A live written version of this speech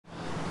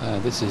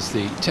This is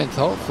the 10th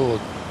hole for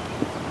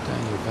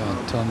Daniel van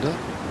Tonder.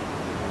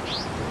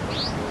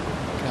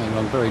 Going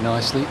along very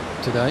nicely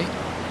today.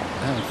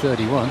 Now in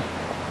 31.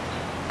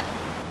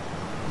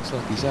 Looks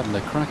like he's having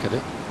a crack at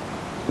it.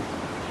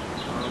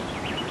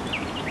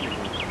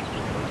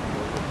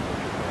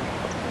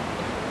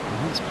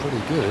 That's pretty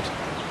good.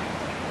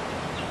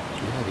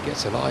 Yeah, if he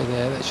gets a lie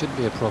there, that shouldn't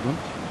be a problem.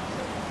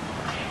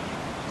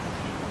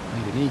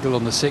 Made an eagle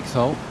on the 6th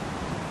hole.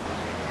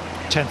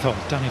 10th hole,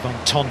 Daniel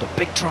van Tonder,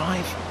 big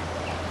drive.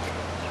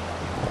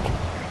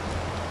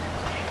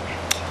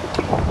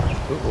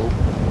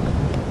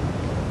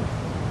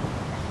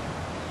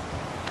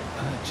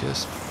 That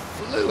just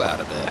flew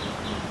out of there.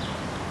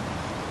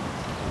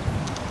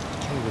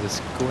 Okay, with a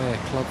square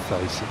club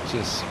face, it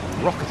just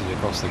rocketed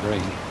across the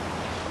green.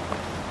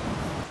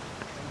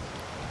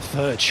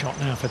 Third shot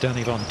now for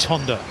Daniel van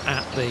Tonder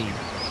at the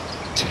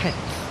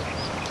 10th.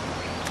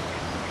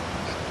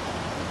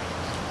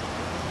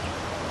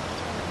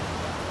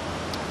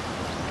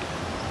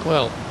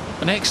 Well,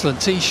 an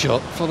excellent tee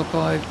shot, followed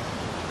by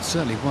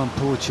certainly one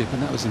poor chip,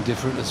 and that was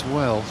indifferent as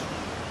well.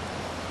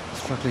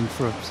 Struggling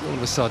for all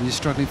of a sudden, you're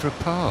struggling for a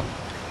par.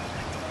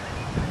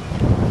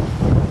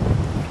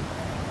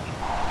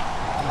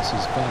 This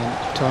is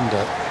Van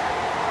Tonder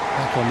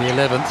back on the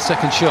 11th,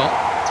 second shot,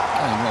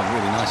 going on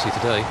really nicely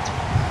today.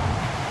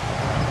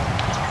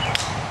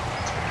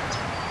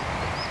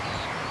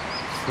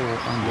 4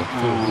 under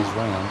for his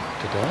round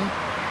today.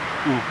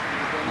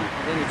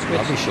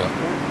 Lovely shot.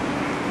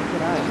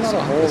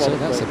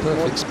 That's a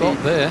perfect spot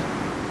there.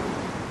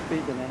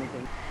 Speed than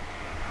anything.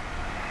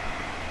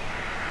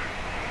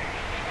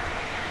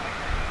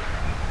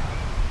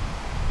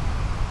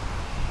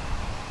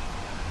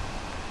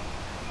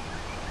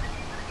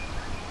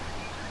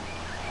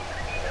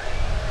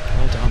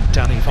 Well done,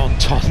 Danny van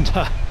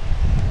Tonder.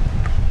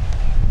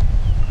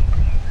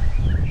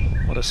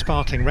 What a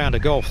sparkling round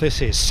of golf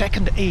this is.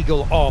 Second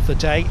eagle of the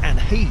day, and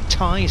he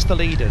ties the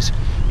leaders,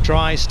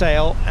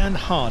 Drysdale and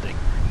Harding.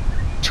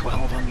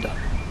 12 under.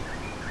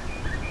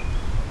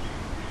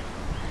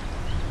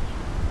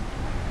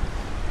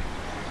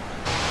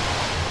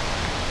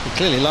 He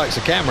clearly likes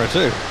the camera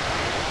too.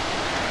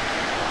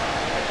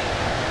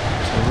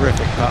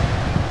 Terrific putt.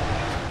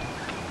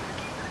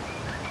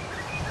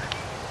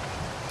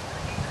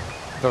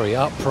 Very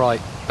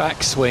upright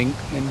backswing,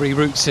 then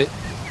reroutes it.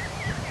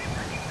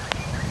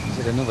 Is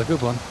it another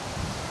good one?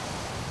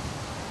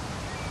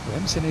 We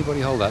haven't seen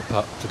anybody hold that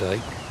putt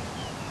today.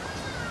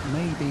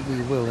 Maybe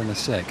we will in a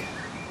sec.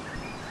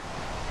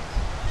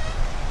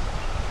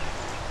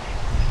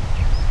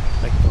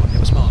 It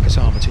was Marcus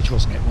Armitage,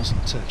 wasn't it? It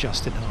wasn't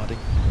Justin Harding.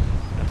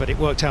 But it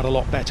worked out a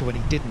lot better when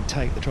he didn't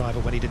take the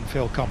driver, when he didn't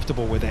feel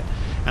comfortable with it.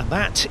 And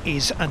that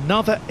is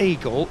another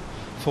eagle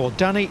for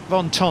Danny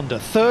van Tonder.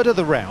 Third of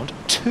the round,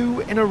 2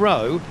 in a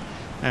row,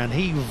 and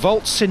he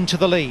vaults into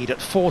the lead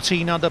at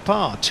 14 under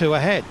par, 2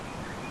 ahead.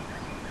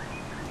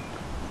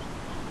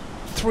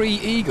 3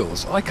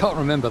 eagles, I can't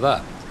remember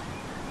that.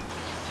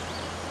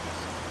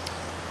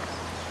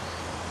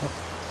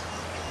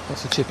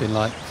 What's the chipping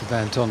like for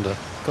Van Tonder?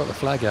 Got the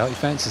flag out, he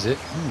fancies it.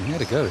 He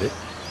had a go at it.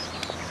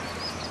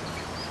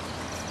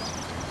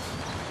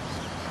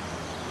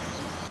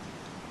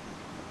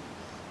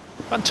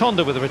 Van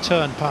Tonder with a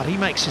return putt. He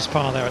makes his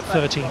par there at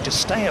 13 to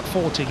stay at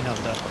 14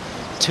 under,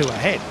 2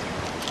 ahead.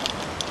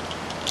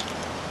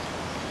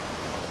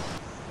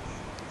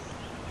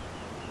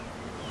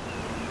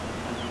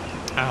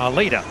 Our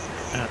leader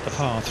at the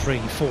par 3,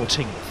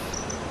 14th.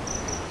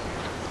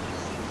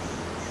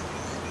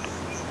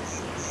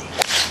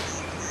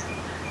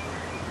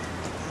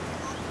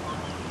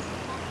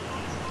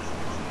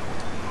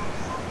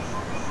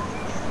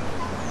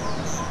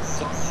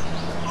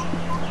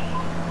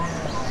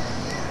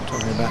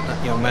 About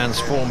that young man's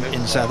form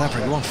in South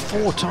Africa. He won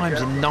 4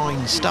 times in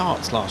 9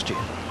 starts last year.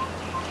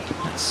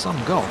 That's some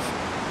golf.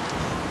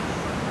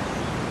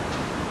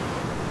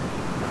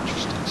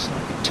 Just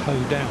slightly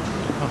toe down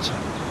the putter.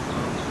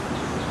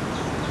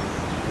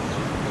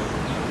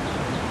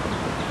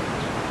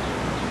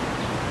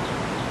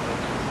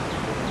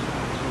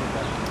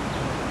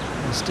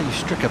 And Steve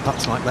Stricker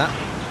putts like that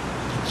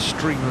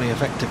extremely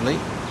effectively.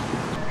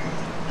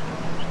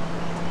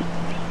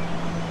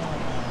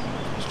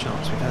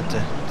 Chance we've had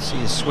to see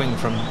his swing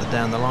from the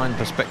down the line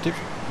perspective.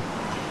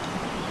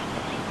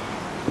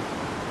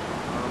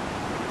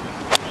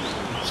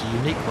 It's a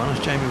unique one, as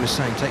Jamie was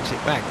saying, takes it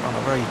back on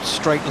a very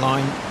straight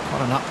line,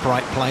 quite an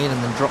upright plane,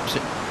 and then drops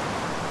it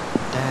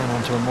down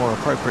onto a more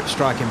appropriate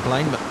striking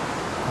plane, but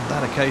on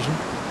that occasion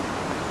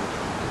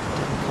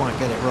didn't quite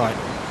get it right.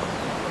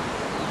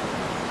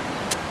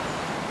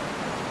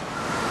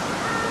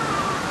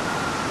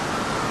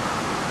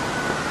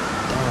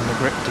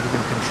 Grip to give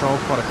him control,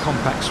 quite a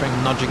compact swing,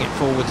 nudging it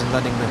forwards and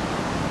letting the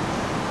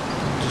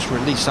just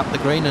release up the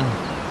green, and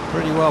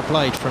pretty well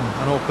played from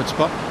an awkward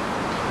spot.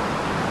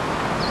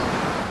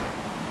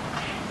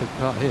 Big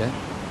part here,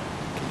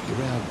 keep your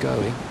round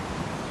going.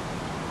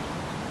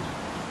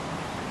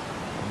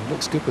 And it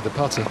looks good with the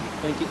putter.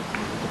 Thank you.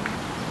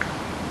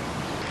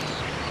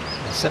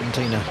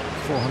 17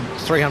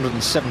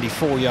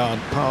 374-yard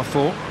par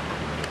 4.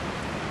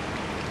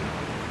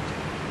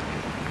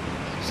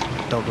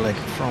 Dog leg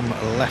from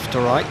left to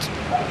right.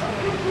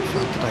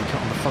 Front take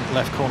on the front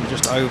left corner,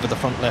 just over the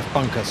front left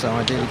bunker, so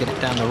ideally get it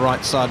down the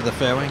right side of the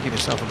fairway and give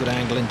yourself a good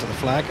angle into the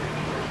flag.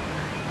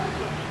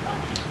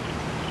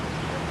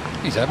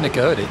 He's having a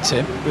go at it,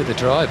 Tim, with the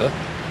driver.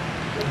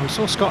 We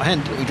saw Scott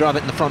Hen, didn't we, drive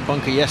it in the front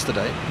bunker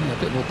yesterday? Yeah, a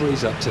bit more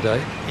breeze up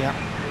today. Yeah.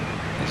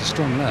 He's a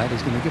strong lad,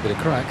 he's going to give it a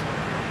crack.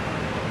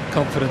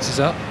 Confidence is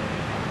up.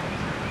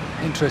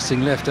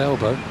 Interesting left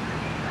elbow.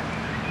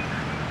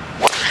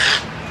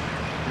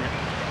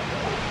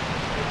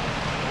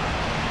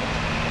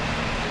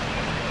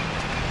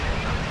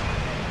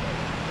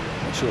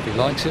 Not sure if he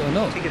likes it or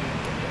not.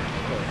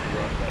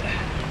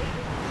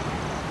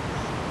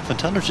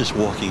 Tonder's just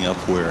walking up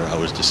where I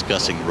was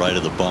discussing right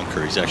of the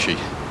bunker. He's actually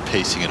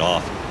pacing it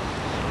off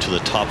to the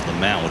top of the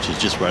mound, which is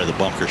just right of the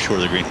bunker, short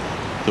of the green.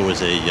 There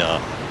was a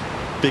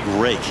big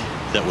rake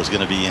that was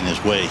going to be in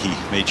his way. He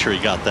made sure he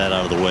got that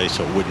out of the way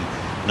so it wouldn't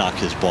knock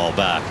his ball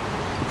back.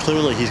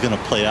 Clearly he's going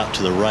to play out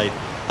to the right.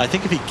 I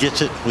think if he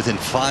gets it within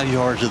 5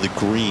 yards of the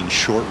green,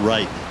 short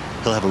right,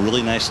 he'll have a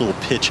really nice little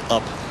pitch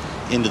up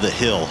into the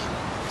hill.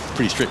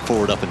 Pretty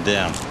straightforward up and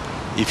down.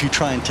 If you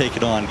try and take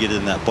it on, get it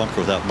in that bunker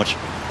without much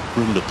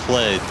room to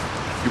play,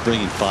 you're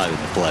bringing 5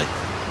 into play.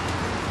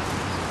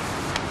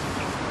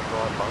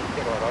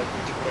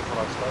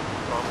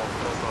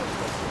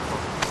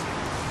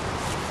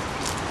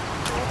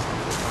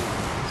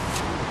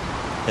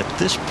 At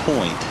this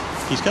point,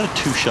 he's got a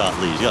 2-shot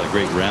lead. He's got a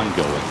great round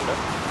going.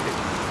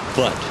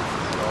 But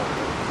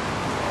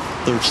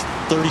there's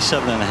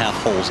 37 and a half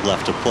holes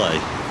left to play.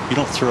 You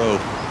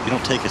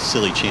don't take a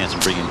silly chance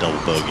and bring in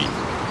double bogey.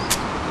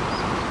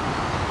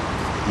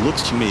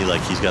 Looks to me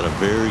like he's got a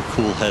very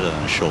cool head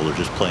on his shoulder,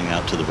 just playing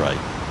out to the right.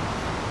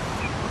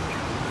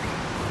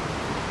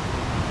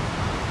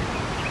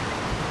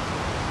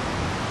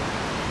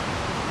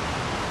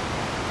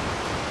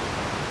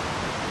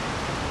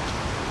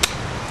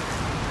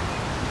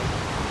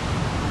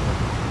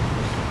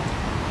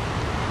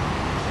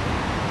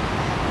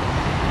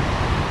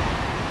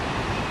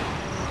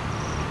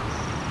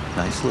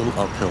 Nice little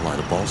uphill lie.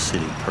 The ball's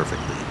sitting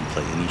perfectly. He can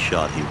play any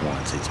shot he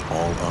wants. It's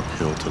all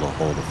uphill to the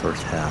hole. The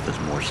first half is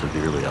more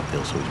severely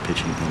uphill, so he's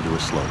pitching into a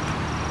slope.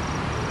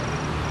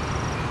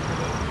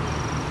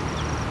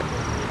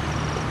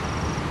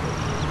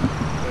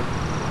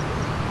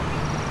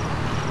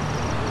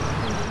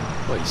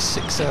 Well, he's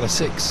 6 out of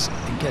 6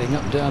 in getting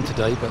up and down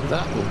today, but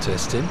that will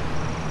test him.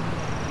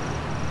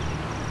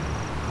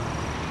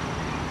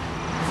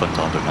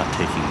 Tonder not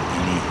taking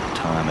any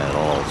time at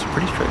all. It's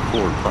pretty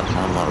straightforward putt,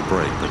 not a lot of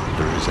break, but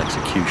there is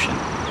execution.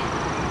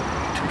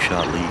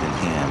 2-shot lead in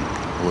hand.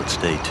 Will it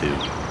stay 2?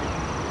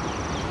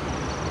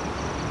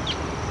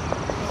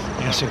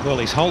 Yes, it will.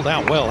 He's holed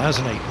out well,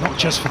 hasn't he? Not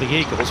just for the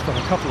Eagles, but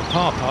a couple of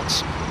par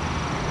putts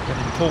been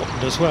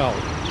important as well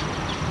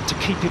to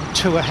keep him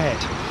 2 ahead.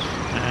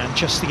 And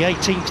just the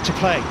 18th to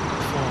play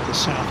for the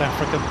South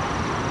African.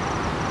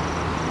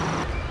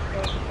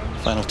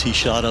 Final tee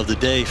shot of the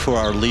day for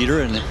our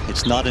leader, and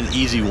it's not an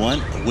easy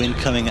one. Wind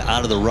coming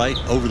out of the right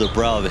over the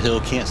brow of a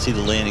hill. Can't see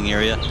the landing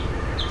area.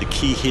 The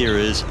key here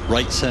is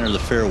right center of the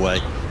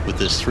fairway with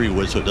this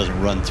 3-wood so it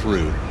doesn't run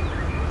through.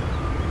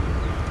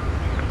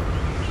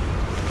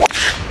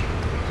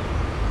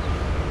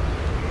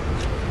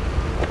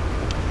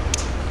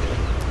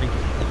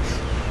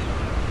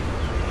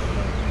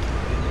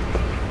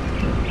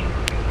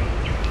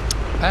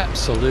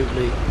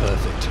 Absolutely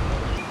perfect.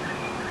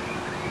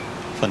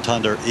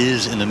 Tonder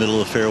is in the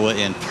middle of the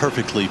fairway and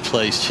perfectly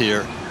placed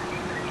here.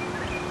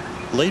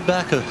 Laid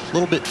back a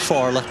little bit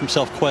far, left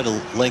himself quite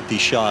a lengthy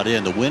shot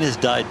in. The wind has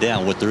died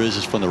down. What there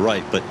is from the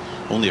right, but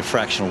only a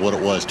fraction of what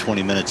it was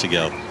 20 minutes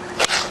ago.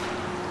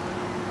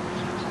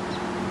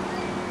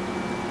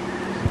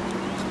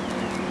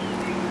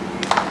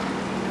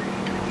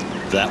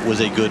 That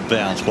was a good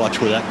bounce. Watch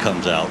where that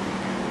comes out.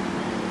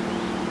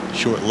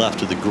 Short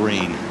left of the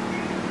green.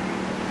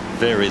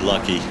 Very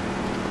lucky.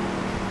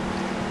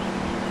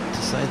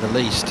 To say the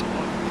least.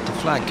 The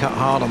flag cut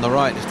hard on the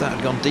right. If that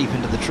had gone deep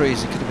into the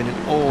trees, it could have been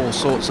in all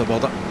sorts of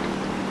bother.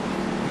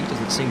 He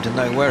doesn't seem to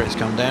know where it's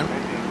come down.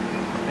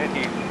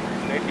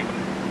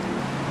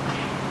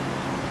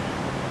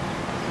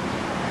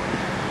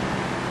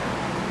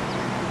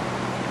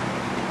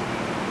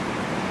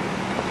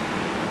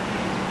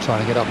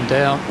 Trying to get up and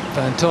down.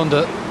 Van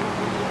Tonder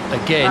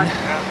again.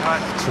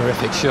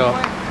 Terrific shot.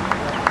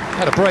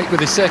 Had a break with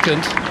his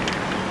second.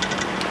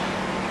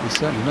 He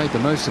certainly made the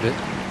most of it.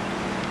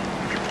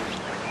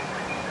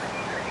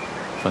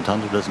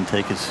 Tonder doesn't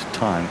take his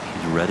time.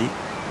 He's ready.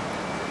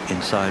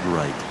 Inside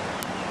right.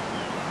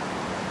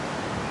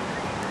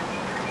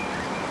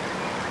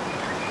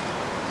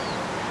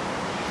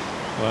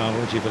 Well,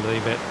 would you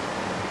believe it?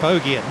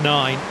 Bogey at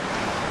 9,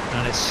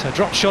 and it's a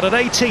drop shot at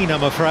 18,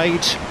 I'm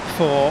afraid,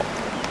 for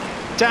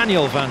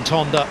Daniel Van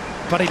Tonder.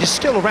 But it is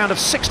still a round of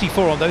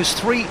 64 on those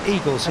 3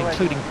 eagles,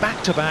 including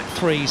back-to-back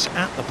threes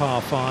at the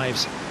par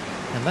 5s,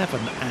 11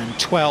 and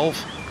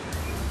 12.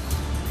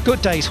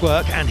 Good day's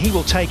work, and he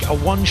will take a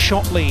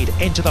one-shot lead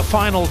into the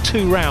final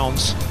 2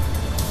 rounds.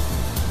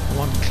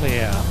 One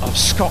clear of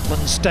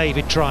Scotland's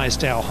David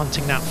Drysdale,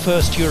 hunting that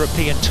first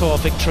European Tour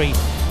victory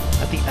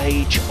at the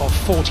age of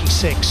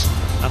 46.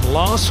 And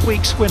last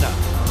week's winner,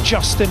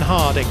 Justin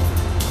Harding.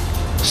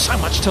 So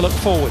much to look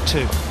forward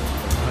to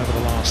over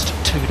the last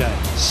 2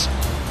 days.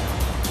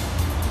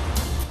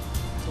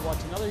 To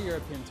watch another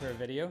European Tour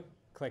video,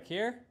 click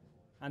here,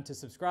 and to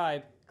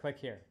subscribe, click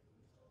here.